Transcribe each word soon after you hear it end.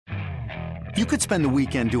You could spend the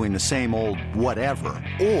weekend doing the same old whatever,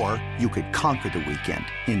 or you could conquer the weekend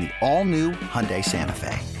in the all-new Hyundai Santa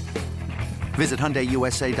Fe. Visit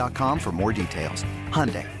HyundaiUSA.com for more details.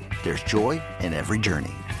 Hyundai, there's joy in every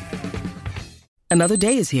journey. Another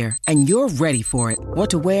day is here, and you're ready for it. What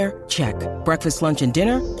to wear? Check. Breakfast, lunch, and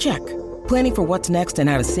dinner? Check. Planning for what's next and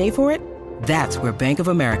how to save for it? That's where Bank of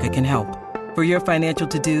America can help. For your financial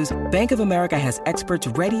to-dos, Bank of America has experts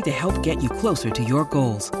ready to help get you closer to your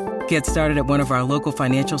goals. Get started at one of our local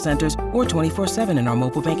financial centers or 24/7 in our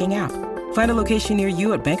mobile banking app. Find a location near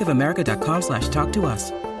you at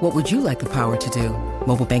bankofamerica.com/talktous. What would you like the power to do?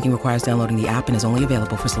 Mobile banking requires downloading the app and is only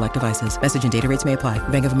available for select devices. Message and data rates may apply.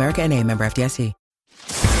 Bank of America N.A., member FDIC.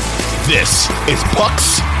 This is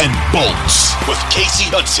Pucks and Bolts with Casey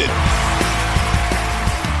Hudson.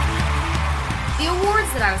 The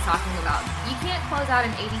awards that I was talking about, you can't close out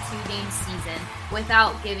an 82-game season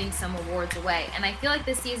without giving some awards away. And I feel like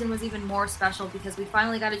this season was even more special because we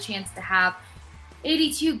finally got a chance to have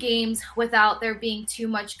 82 games without there being too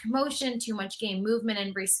much commotion, too much game movement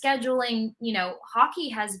and rescheduling. You know, hockey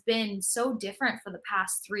has been so different for the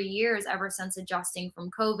past 3 years ever since adjusting from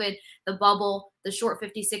COVID, the bubble, the short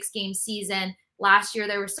 56-game season. Last year,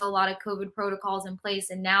 there were still a lot of COVID protocols in place.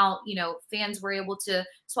 And now, you know, fans were able to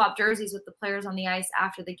swap jerseys with the players on the ice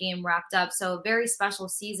after the game wrapped up. So a very special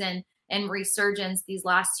season and resurgence these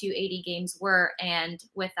last two 80 games were. And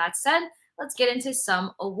with that said, let's get into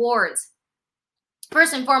some awards.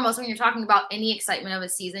 First and foremost, when you're talking about any excitement of a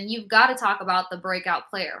season, you've got to talk about the breakout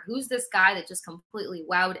player. Who's this guy that just completely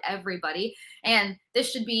wowed everybody? And this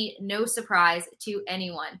should be no surprise to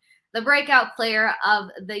anyone. The breakout player of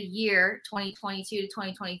the year, 2022 to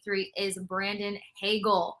 2023, is Brandon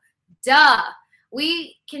Hagel. Duh!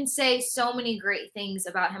 We can say so many great things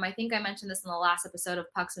about him. I think I mentioned this in the last episode of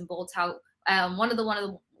Pucks and Bolts, how one of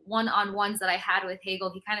the one-on-ones that I had with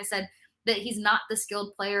Hagel, he kind of said that he's not the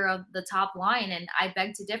skilled player of the top line. And I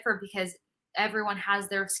beg to differ because everyone has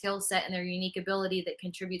their skill set and their unique ability that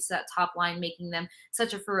contributes to that top line, making them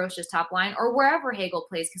such a ferocious top line, or wherever Hagel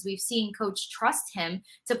plays, because we've seen coach trust him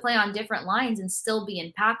to play on different lines and still be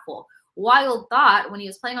impactful. Wild thought, when he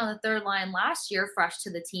was playing on the third line last year, fresh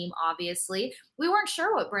to the team, obviously, we weren't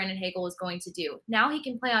sure what Brandon Hagel was going to do. Now he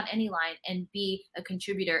can play on any line and be a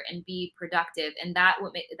contributor and be productive. And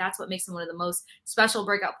that's what makes him one of the most special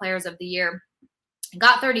breakout players of the year.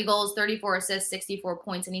 Got 30 goals, 34 assists, 64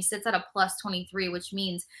 points, and he sits at a plus 23, which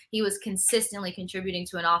means he was consistently contributing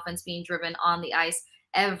to an offense being driven on the ice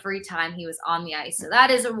every time he was on the ice. So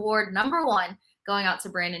that is award number one going out to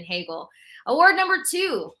Brandon Hagel. Award number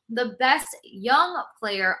two, the best young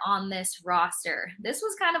player on this roster. This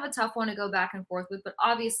was kind of a tough one to go back and forth with, but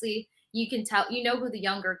obviously you can tell, you know who the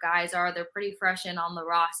younger guys are. They're pretty fresh in on the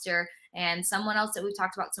roster. And someone else that we've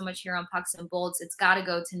talked about so much here on Pucks and Bolts, it's got to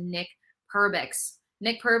go to Nick Perbix.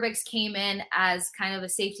 Nick Perbix came in as kind of a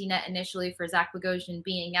safety net initially for Zach Bogosian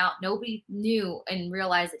being out. Nobody knew and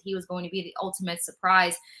realized that he was going to be the ultimate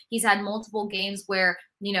surprise. He's had multiple games where,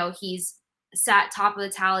 you know, he's sat top of the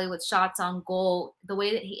tally with shots on goal, the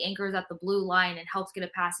way that he anchors at the blue line and helps get a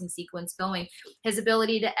passing sequence going, his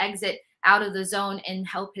ability to exit out of the zone and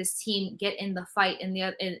help his team get in the fight in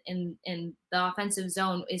the offensive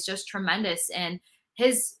zone is just tremendous. And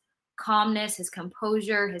his calmness, his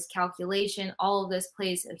composure, his calculation, all of this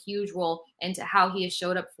plays a huge role into how he has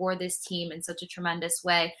showed up for this team in such a tremendous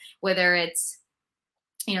way, whether it's,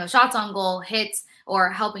 you know, shots on goal, hits, or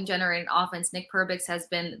helping generate an offense. Nick Perbix has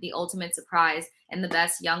been the ultimate surprise and the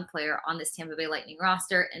best young player on this Tampa Bay Lightning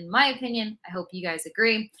roster, in my opinion. I hope you guys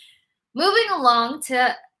agree. Moving along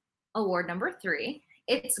to award number three,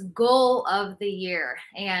 it's goal of the year.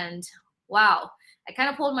 And wow, I kind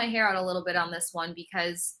of pulled my hair out a little bit on this one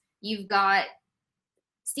because you've got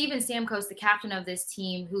Steven Stamkos, the captain of this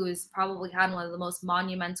team, who has probably had one of the most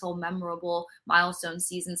monumental, memorable milestone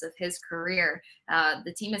seasons of his career.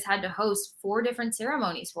 The team has had to host 4 different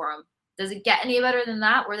ceremonies for him. Does it get any better than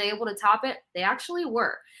that? Were they able to top it? They actually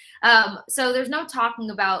were. So there's no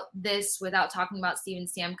talking about this without talking about Steven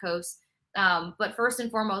Stamkos. But first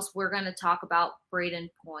and foremost, we're going to talk about Brayden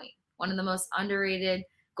Point, one of the most underrated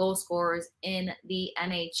goal scorers in the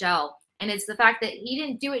NHL. And it's the fact that he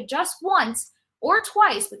didn't do it just once or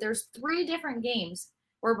twice, but there's 3 different games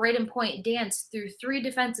where Brayden Point danced through 3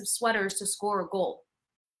 defensive sweaters to score a goal.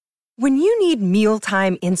 When you need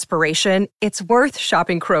mealtime inspiration, it's worth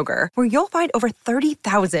shopping Kroger, where you'll find over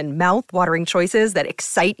 30,000 mouth-watering choices that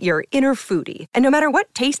excite your inner foodie. And no matter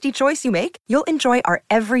what tasty choice you make, you'll enjoy our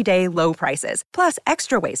everyday low prices, plus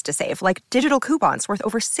extra ways to save, like digital coupons worth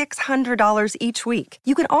over $600 each week.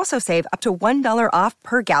 You can also save up to $1 off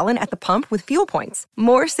per gallon at the pump with fuel points.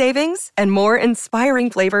 More savings and more inspiring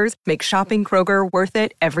flavors make shopping Kroger worth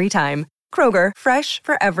it every time. Kroger, fresh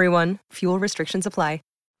for everyone. Fuel restrictions apply.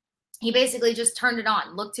 He basically just turned it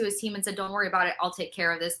on, looked to his team and said, don't worry about it. I'll take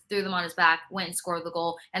care of this. Threw them on his back, went and scored the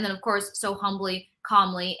goal. And then, of course, so humbly,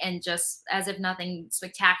 calmly, and just as if nothing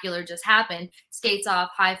spectacular just happened, skates off,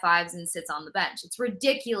 high fives, and sits on the bench. It's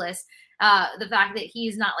ridiculous, the fact that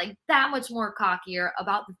he's not like that much more cockier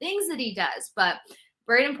about the things that he does. But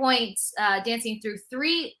Brayden Point dancing through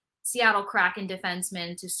 3 Seattle Kraken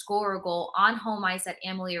defensemen to score a goal on home ice at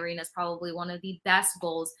Amalie Arena is probably one of the best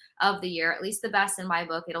goals of the year, at least the best in my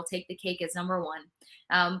book. It'll take the cake as number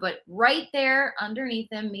 1. But right there underneath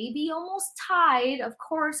him, maybe almost tied, of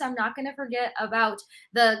course, I'm not going to forget about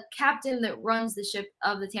the captain that runs the ship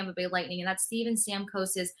of the Tampa Bay Lightning, and that's Steven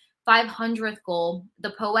Stamkos' 500th goal,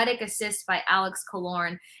 the poetic assist by Alex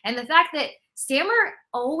Killorn, and the fact that Stammer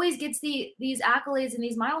always gets these accolades and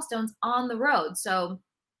these milestones on the road. So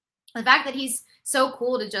the fact that he's so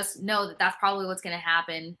cool to just know that that's probably what's going to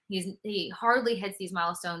happen. He hardly hits these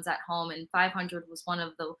milestones at home, and 500 was one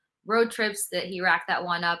of the road trips that he racked that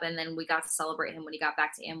one up, and then we got to celebrate him when he got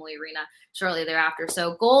back to Amalie Arena shortly thereafter.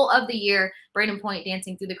 So goal of the year, Brayden Point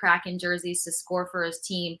dancing through the Kraken jerseys to score for his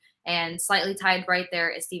team, and slightly tied right there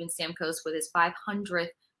is Steven Stamkos with his 500th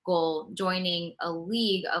goal, joining a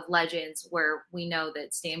league of legends where we know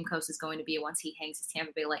that Stamkos is going to be once he hangs his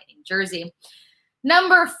Tampa Bay Lightning jersey.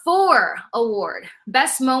 Number 4 award,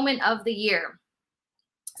 best moment of the year.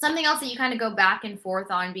 Something else that you kind of go back and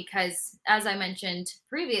forth on because, as I mentioned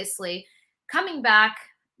previously, coming back,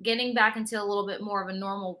 getting back into a little bit more of a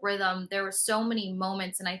normal rhythm, there were so many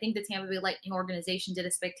moments, and I think the Tampa Bay Lightning organization did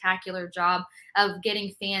a spectacular job of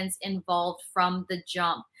getting fans involved from the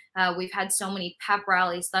jump. We've had so many pep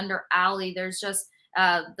rallies, Thunder Alley. There's just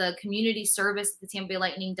the community service that the Tampa Bay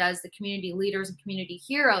Lightning does, the community leaders and community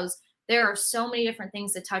heroes. There are so many different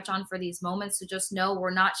things to touch on for these moments, so just know we're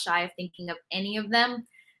not shy of thinking of any of them.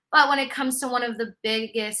 But when it comes to one of the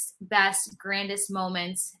biggest, best, grandest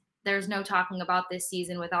moments, there's no talking about this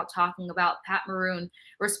season without talking about Pat Maroon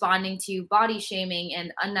responding to body shaming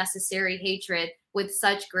and unnecessary hatred with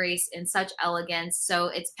such grace and such elegance. So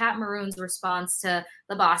it's Pat Maroon's response to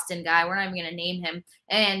the Boston guy, we're not even going to name him,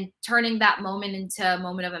 and turning that moment into a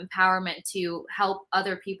moment of empowerment to help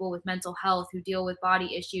other people with mental health who deal with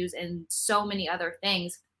body issues and so many other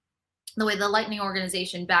things. The way the Lightning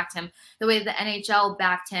organization backed him, the way the NHL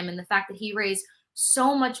backed him, and the fact that he raised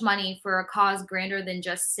so much money for a cause grander than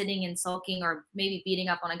just sitting and sulking or maybe beating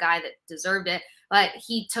up on a guy that deserved it. But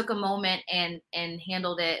he took a moment and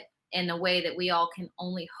handled it in a way that we all can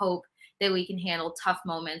only hope that we can handle tough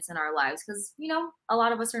moments in our lives. Because, you know, a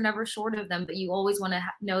lot of us are never short of them, but you always want to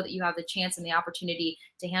know that you have the chance and the opportunity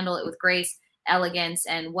to handle it with grace, elegance,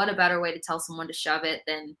 and what a better way to tell someone to shove it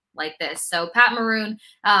than like this. So Pat Maroon,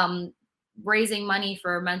 raising money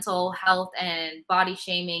for mental health and body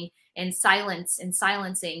shaming and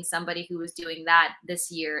silencing somebody who was doing that this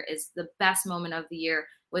year is the best moment of the year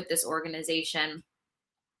with this organization.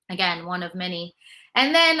 Again, one of many.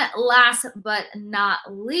 And then last but not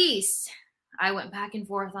least, I went back and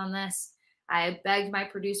forth on this. I begged my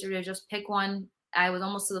producer to just pick one. I was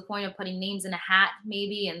almost to the point of putting names in a hat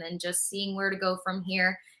maybe and then just seeing where to go from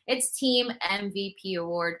here. It's Team MVP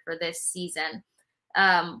award for this season.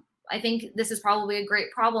 I think this is probably a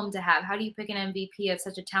great problem to have. How do you pick an MVP of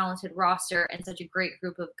such a talented roster and such a great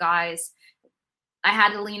group of guys? I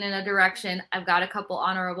had to lean in a direction. I've got a couple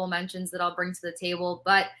honorable mentions that I'll bring to the table,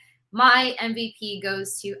 but my MVP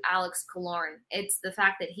goes to Alex Killorn. It's the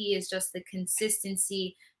fact that he is just the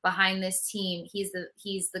consistency behind this team. He's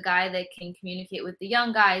the guy that can communicate with the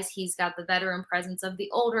young guys. He's got the veteran presence of the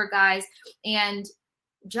older guys. And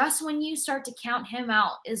just when you start to count him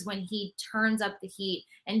out is when he turns up the heat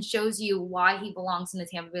and shows you why he belongs in the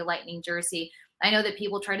Tampa Bay Lightning jersey. I know that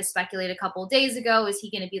people tried to speculate a couple of days ago, is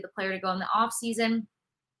he going to be the player to go in the offseason?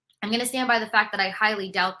 I'm going to stand by the fact that I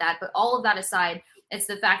highly doubt that. But all of that aside, it's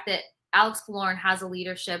the fact that Alex Killorn has a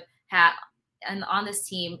leadership hat and on this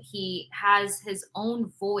team. He has his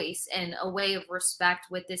own voice and a way of respect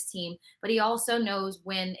with this team, but he also knows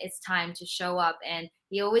when it's time to show up and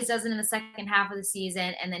He always does it in the second half of the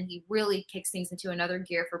season, and then he really kicks things into another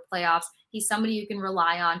gear for playoffs. He's somebody you can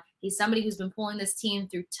rely on. He's somebody who's been pulling this team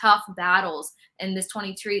through tough battles in this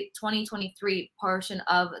 2023 portion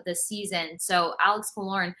of the season. So Alex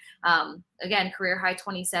Killorn, again, career high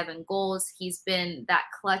 27 goals. He's been that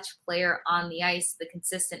clutch player on the ice, the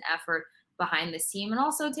consistent effort behind this team, and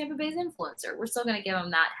also Tampa Bay's influencer. We're still going to give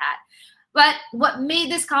him that hat. But what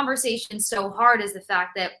made this conversation so hard is the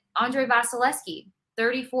fact that Andrei Vasilevskiy,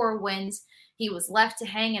 34 wins. He was left to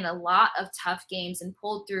hang in a lot of tough games and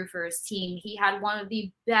pulled through for his team. He had one of the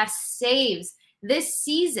best saves this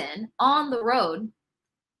season on the road,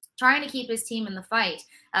 trying to keep his team in the fight.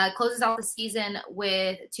 Closes out the season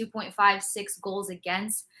with 2.56 goals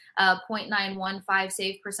against, 0.915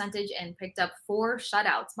 save percentage, and picked up 4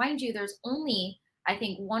 shutouts. Mind you, there's only, I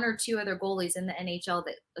think, 1 or 2 other goalies in the NHL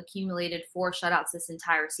that accumulated 4 shutouts this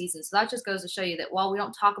entire season. So that just goes to show you that while we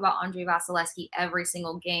don't talk about Andrei Vasilevskiy every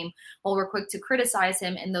single game, while we're quick to criticize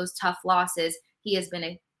him in those tough losses, he has been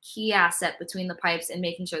a key asset between the pipes and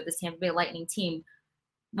making sure this Tampa Bay Lightning team,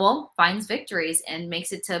 well, finds victories and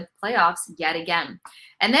makes it to playoffs yet again.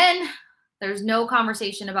 And then there's no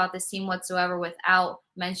conversation about this team whatsoever without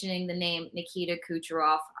mentioning the name Nikita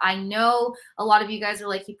Kucherov. I know a lot of you guys are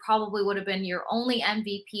like, he probably would have been your only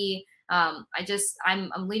MVP. I'm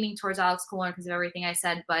leaning towards Alex Killorn because of everything I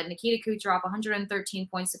said, but Nikita Kucherov, 113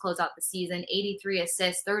 points to close out the season, 83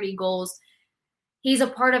 assists, 30 goals. He's a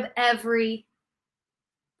part of every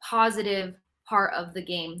positive part of the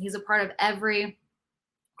game. He's a part of every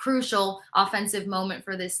crucial offensive moment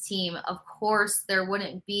for this team. Of course, there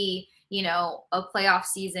wouldn't be, a playoff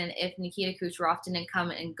season if Nikita Kucherov didn't come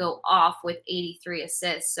and go off with 83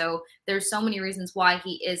 assists. So there's so many reasons why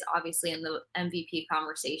he is obviously in the MVP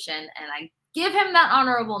conversation, and I give him that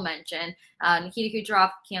honorable mention. Nikita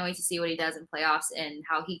Kucherov, can't wait to see what he does in playoffs and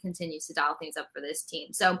how he continues to dial things up for this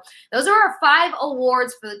team. So those are our 5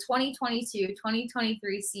 awards for the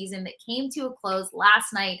 2022-2023 season that came to a close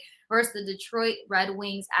last night versus the Detroit Red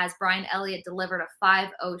Wings as Brian Elliott delivered a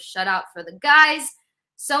 5-0 shutout for the guys.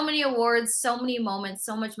 So many awards, so many moments,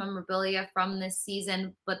 so much memorabilia from this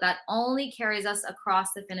season, but that only carries us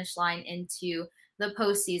across the finish line into the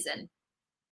postseason.